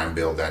the crime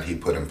bill that he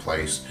put in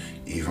place,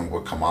 even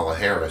with Kamala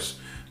Harris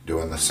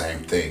doing the same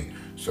thing.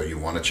 So you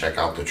want to check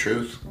out the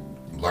truth,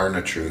 learn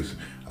the truth,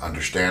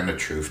 understand the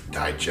truth,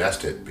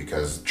 digest it,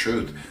 because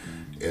truth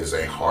is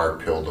a hard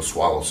pill to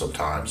swallow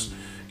sometimes.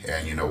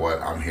 And you know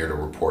what? I'm here to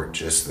report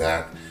just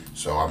that.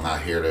 So I'm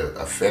not here to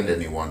offend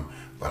anyone,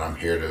 but I'm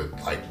here to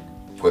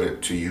put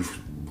it to you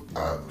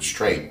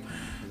straight,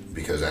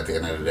 because at the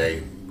end of the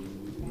day,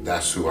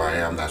 that's who I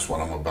am. That's what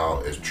I'm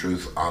about, is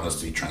truth,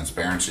 honesty,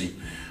 transparency.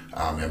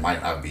 It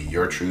might not be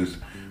your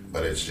truth,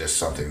 but it's just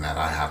something that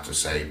I have to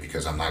say,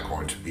 because I'm not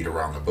going to beat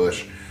around the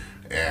bush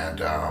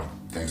and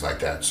things like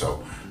that.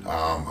 So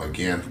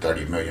again,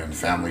 30 million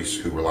families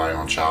who rely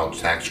on child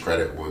tax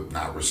credit would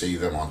not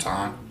receive them on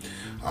time.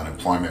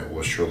 Unemployment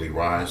will surely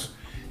rise.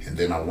 And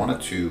then I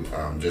wanted to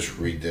just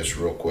read this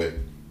real quick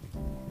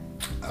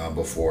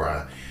before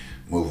I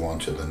move on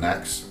to the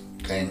next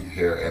thing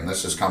here. And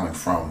this is coming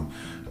from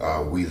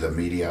We the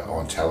Media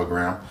on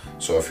Telegram.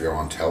 So if you're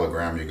on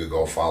Telegram, you could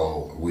go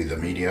follow We the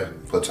Media.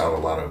 Puts out a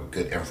lot of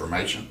good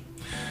information.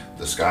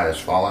 The sky is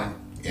falling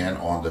in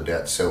on the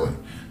debt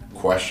ceiling.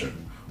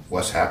 Question: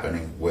 what's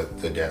happening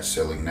with the debt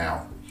ceiling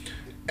now?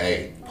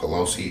 A.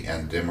 Pelosi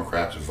and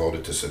Democrats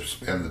voted to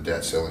suspend the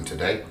debt ceiling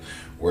today.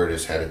 Word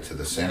is headed to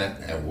the Senate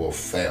and will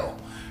fail.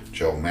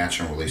 Joe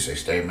Manchin released a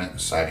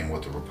statement siding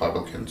with the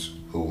Republicans,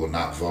 who will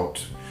not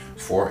vote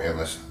for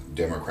endless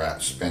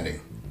Democrat spending.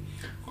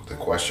 The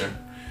question: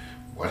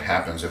 what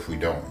happens if we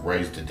don't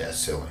raise the debt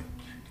ceiling?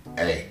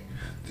 A.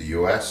 The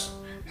U.S.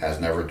 has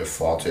never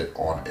defaulted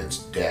on its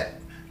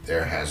debt.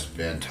 There has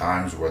been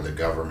times where the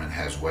government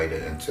has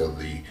waited until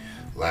the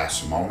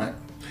last moment,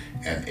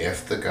 and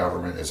if the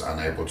government is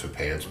unable to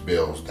pay its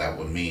bills, that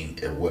would mean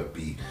it would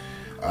be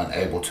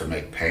unable to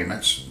make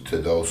payments to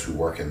those who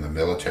work in the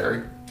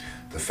military,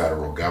 the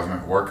federal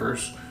government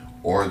workers,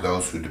 or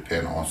those who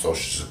depend on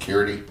Social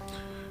Security.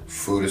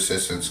 Food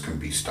assistance can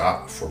be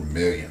stopped for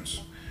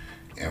millions.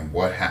 And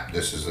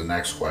this is the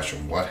next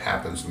question: what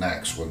happens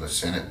next when the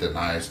Senate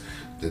denies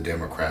the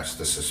Democrats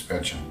the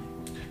suspension?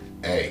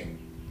 A.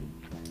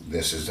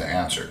 This is the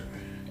answer: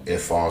 it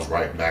falls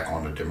right back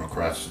on the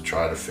Democrats to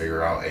try to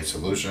figure out a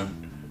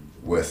solution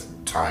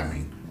with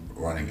timing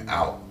running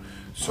out.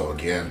 So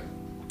again,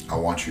 I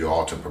want you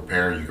all to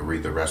prepare. You can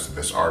read the rest of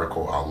this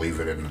article. I'll leave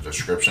it in the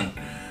description.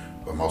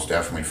 But most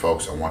definitely,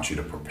 folks, I want you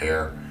to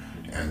prepare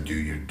and do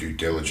your due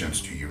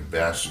diligence, do your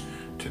best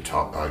to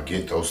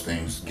get those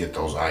things, get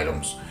those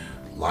items,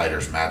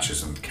 lighters,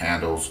 matches, and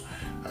candles,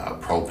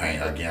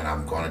 propane. Again,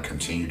 I'm going to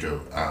continue to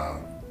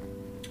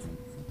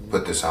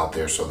put this out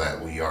there so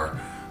that we are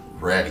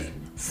ready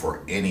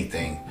for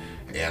anything.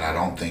 And I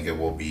don't think it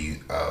will be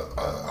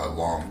a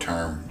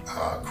long-term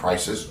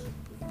crisis,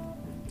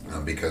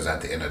 because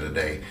at the end of the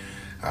day,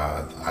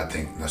 I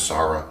think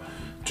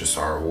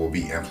Jassara will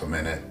be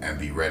implemented and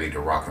be ready to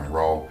rock and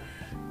roll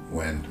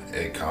when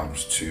it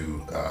comes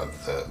to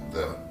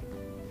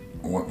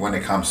when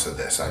it comes to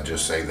this. I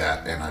just say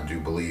that, and I do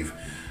believe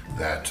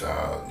that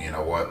you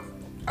know what,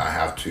 I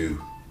have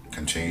to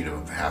continue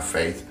to have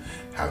faith,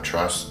 have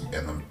trust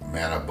in the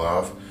man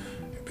above,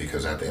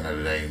 because at the end of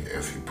the day,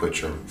 if you put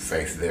your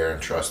faith there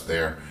and trust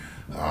there,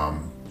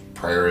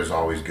 prayer is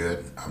always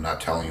good. I'm not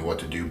telling you what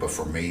to do, but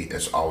for me,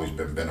 it's always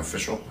been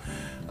beneficial.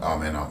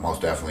 And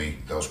most definitely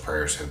those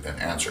prayers have been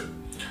answered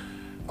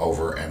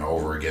over and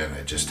over again.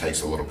 It just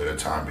takes a little bit of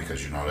time,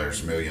 because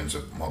there's millions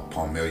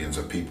upon millions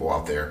of people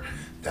out there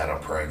that are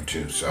praying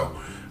too. So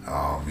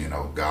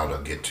God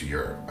will get to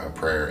your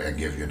prayer and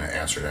give you the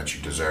answer that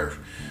you deserve.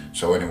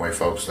 So anyway,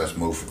 folks, let's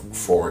move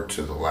forward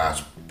to the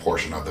last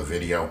portion of the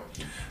video.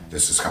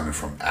 This is coming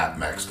from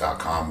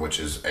appmex.com, which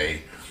is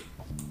a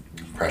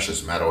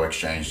precious metal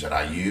exchange that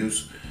I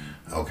use,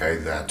 okay,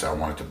 that I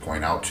wanted to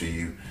point out to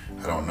you.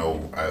 I don't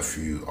know if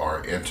you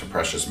are into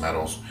precious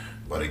metals,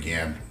 but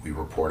again, we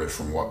reported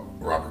from what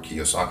Robert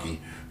Kiyosaki,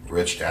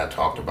 Rich Dad,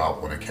 talked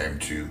about when it came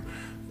to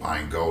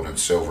buying gold and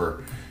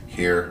silver.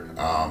 Here,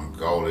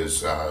 gold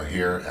is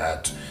here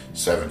at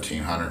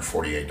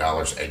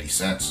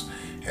 $1,748.80.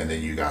 And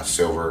then you got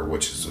silver,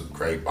 which is a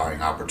great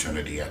buying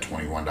opportunity at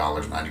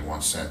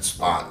 $21.91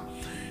 spot.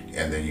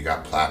 And then you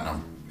got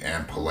platinum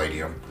and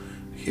palladium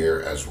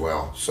here as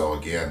well. So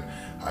again,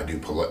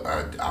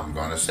 I'm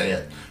going to say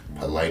it.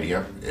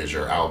 Palladium is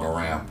your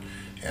algoram,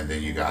 and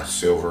then you got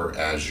silver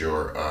as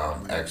your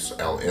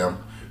XLM,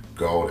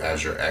 gold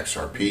as your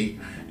XRP,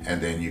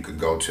 and then you could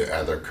go to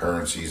other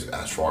currencies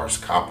as far as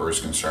copper is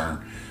concerned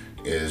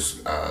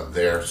is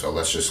there. So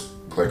let's just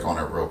click on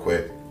it real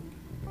quick,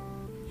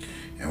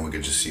 and we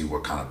could just see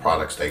what kind of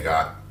products they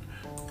got.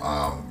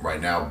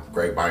 Right now,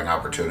 great buying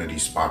opportunity,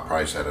 spot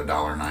price at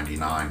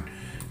 $1.99.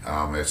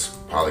 It's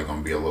probably going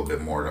to be a little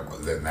bit more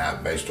than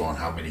that based on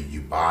how many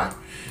you buy.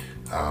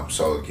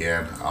 So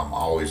again, I'm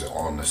always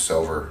on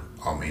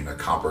the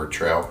copper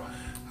trail.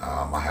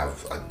 I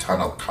have a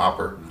ton of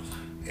copper,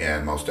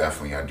 and most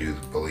definitely I do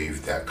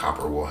believe that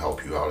copper will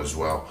help you out as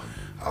well.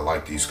 I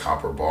like these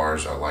copper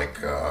bars. I like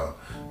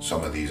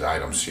some of these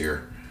items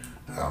here.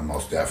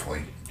 Most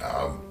definitely,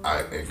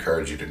 I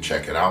encourage you to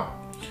check it out.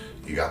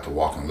 You got the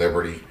Walking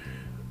Liberty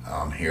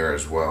here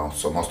as well.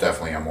 So most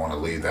definitely I'm going to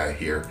leave that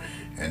here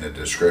in the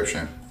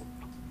description.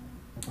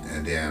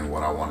 And then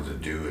what I wanted to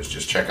do is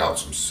just check out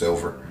some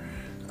silver.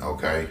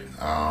 Okay,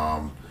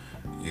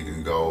 you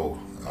can go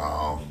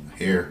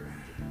here,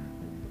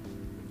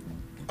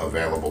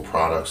 available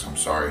products. I'm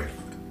sorry,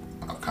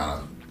 I'm kind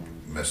of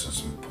missing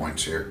some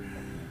points here.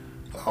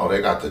 Oh,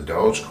 they got the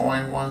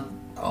Dogecoin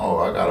one. Oh,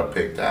 I gotta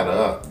pick that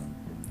up.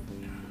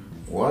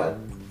 What?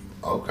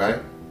 Okay.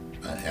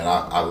 And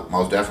I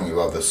most definitely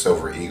love the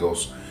Silver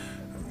Eagles.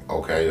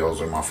 Okay,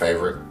 those are my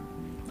favorite.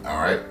 All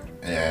right,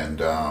 and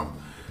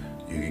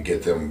you can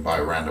get them by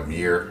random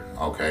year.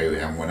 Okay,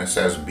 and when it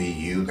says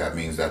BU, that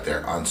means that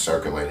they're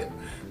uncirculated,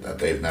 that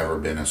they've never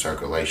been in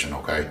circulation.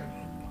 Okay,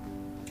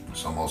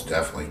 so most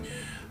definitely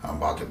I'm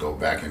about to go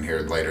back in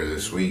here later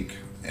this week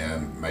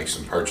and make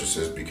some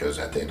purchases, because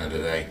at the end of the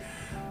day,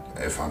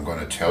 if I'm going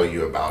to tell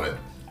you about it,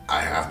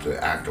 I have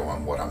to act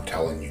on what I'm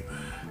telling you.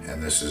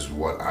 And this is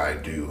what I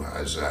do,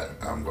 is that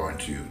I'm going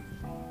to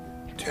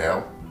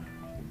tell,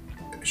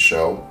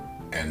 show,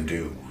 and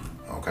do.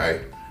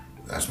 Okay,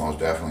 that's most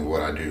definitely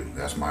what I do.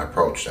 That's my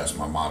approach. That's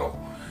my model.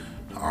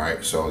 All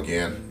right, so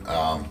again,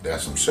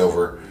 that's some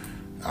silver.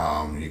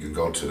 You can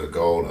go to the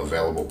gold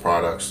available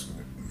products.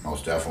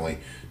 Most definitely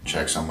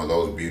check some of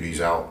those beauties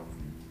out.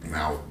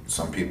 Now,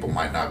 some people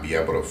might not be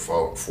able to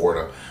afford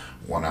a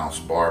 1 ounce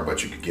bar,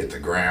 but you could get the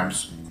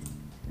grams.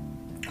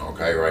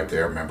 Okay, right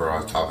there. Remember,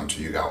 I was talking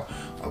to you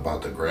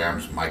about the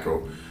grams,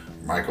 micro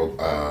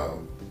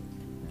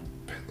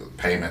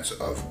payments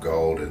of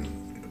gold and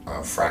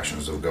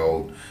fractions of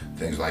gold,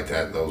 things like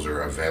that. Those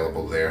are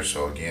available there.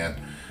 So again,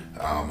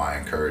 I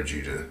encourage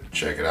you to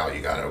check it out.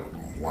 You got a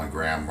 1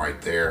 gram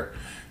right there.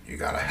 You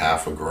got a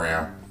half a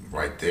gram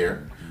right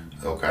there.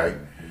 Okay,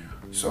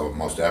 so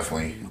most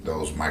definitely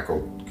those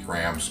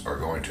micrograms are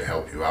going to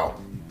help you out.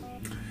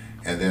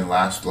 And then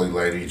lastly,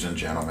 ladies and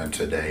gentlemen,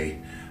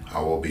 today I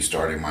will be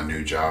starting my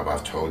new job.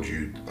 I've told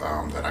you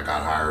that I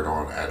got hired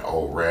on at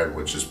Old Red,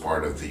 which is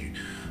part of the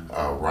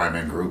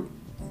Ryman Group,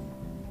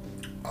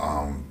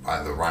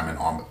 by the Ryman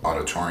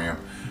Auditorium,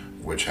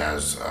 which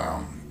has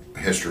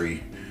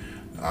history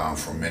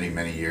for many,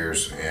 many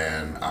years.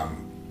 And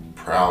I'm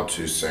proud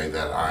to say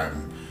that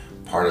I'm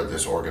part of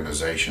this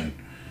organization,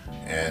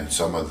 and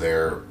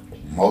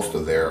most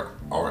of their,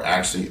 or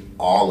actually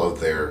all of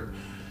their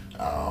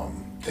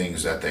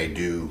things that they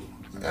do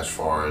as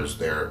far as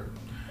their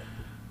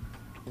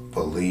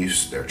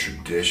beliefs, their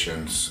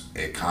traditions,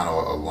 it kind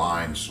of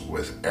aligns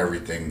with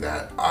everything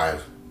that I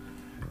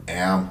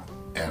am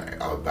and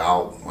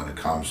about when it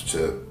comes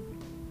to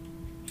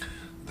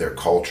their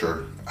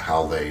culture,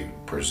 how they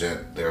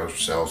present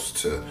themselves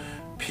to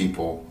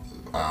people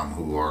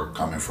who are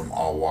coming from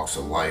all walks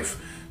of life,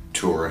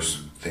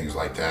 tourists, things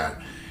like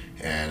that.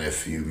 And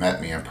if you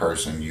met me in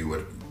person, you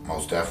would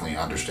most definitely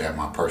understand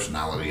my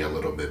personality a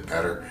little bit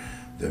better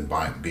than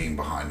being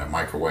behind a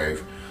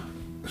microwave.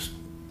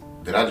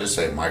 Did I just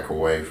say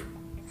microwave?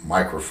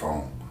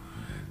 Microphone.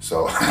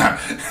 So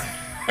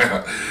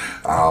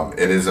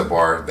it is a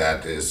bar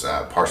that is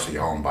partially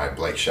owned by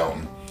Blake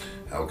Shelton.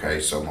 Okay,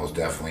 so most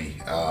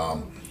definitely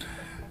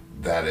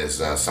that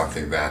is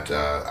something that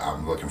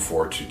I'm looking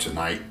forward to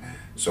tonight.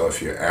 So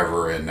if you're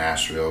ever in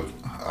Nashville,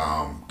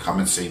 come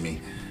and see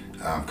me.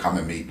 Come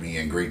and meet me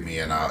and greet me,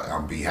 and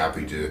I'll be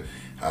happy to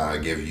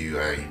give you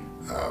a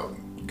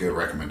good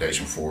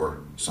recommendation for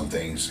some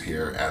things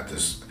here at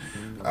this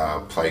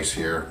place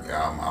here.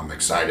 I'm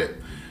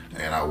excited,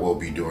 and I will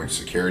be doing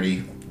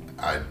security.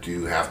 I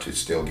do have to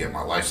still get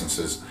my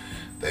licenses.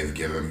 They've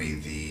given me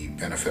the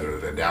benefit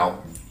of the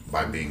doubt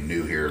by being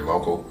new here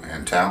local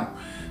in town,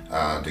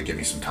 to give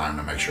me some time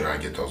to make sure I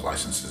get those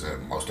licenses,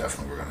 and most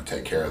definitely we're going to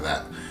take care of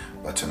that.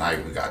 But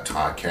tonight we got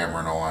Todd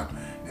Cameron on,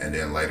 and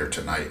then later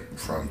tonight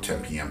from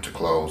 10 p.m. to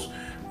close,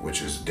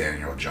 which is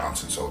Daniel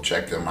Johnson. So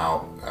check them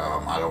out.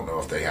 I don't know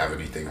if they have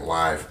anything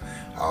live.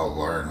 I'll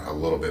learn a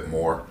little bit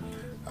more,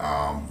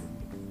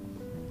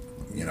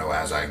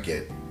 as I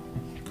get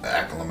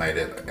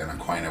acclimated and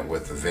acquainted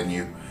with the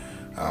venue.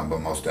 But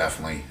most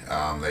definitely,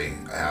 they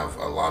have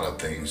a lot of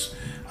things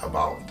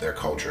about their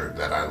culture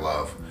that I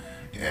love.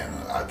 And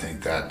I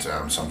think that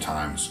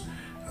sometimes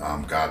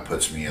God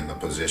puts me in the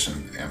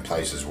position and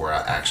places where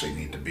I actually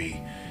need to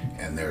be,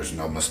 and there's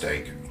no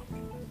mistake.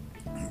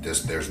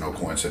 There's no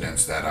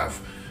coincidence that I've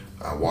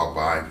walked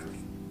by,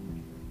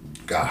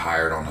 got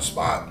hired on the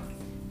spot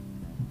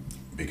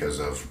because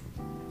of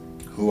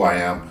who I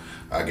am,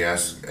 I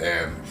guess,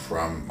 and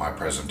from my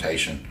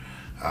presentation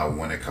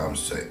when it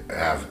comes to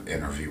have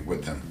interview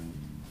with them.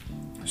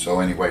 So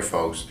anyway,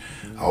 folks,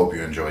 I hope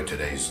you enjoyed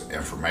today's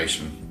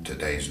information,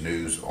 today's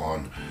news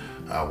on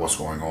what's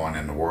going on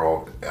in the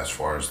world as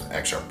far as the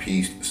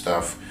XRP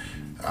stuff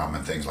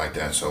and things like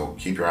that. So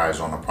keep your eyes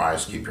on the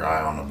prize, keep your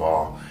eye on the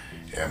ball,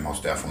 and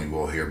most definitely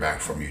we'll hear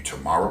back from you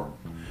tomorrow.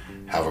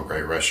 Have a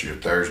great rest of your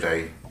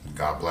Thursday.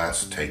 God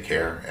bless, take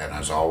care, and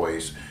as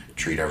always,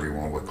 treat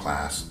everyone with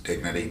class,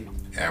 dignity,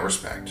 and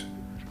respect.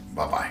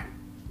 Bye-bye.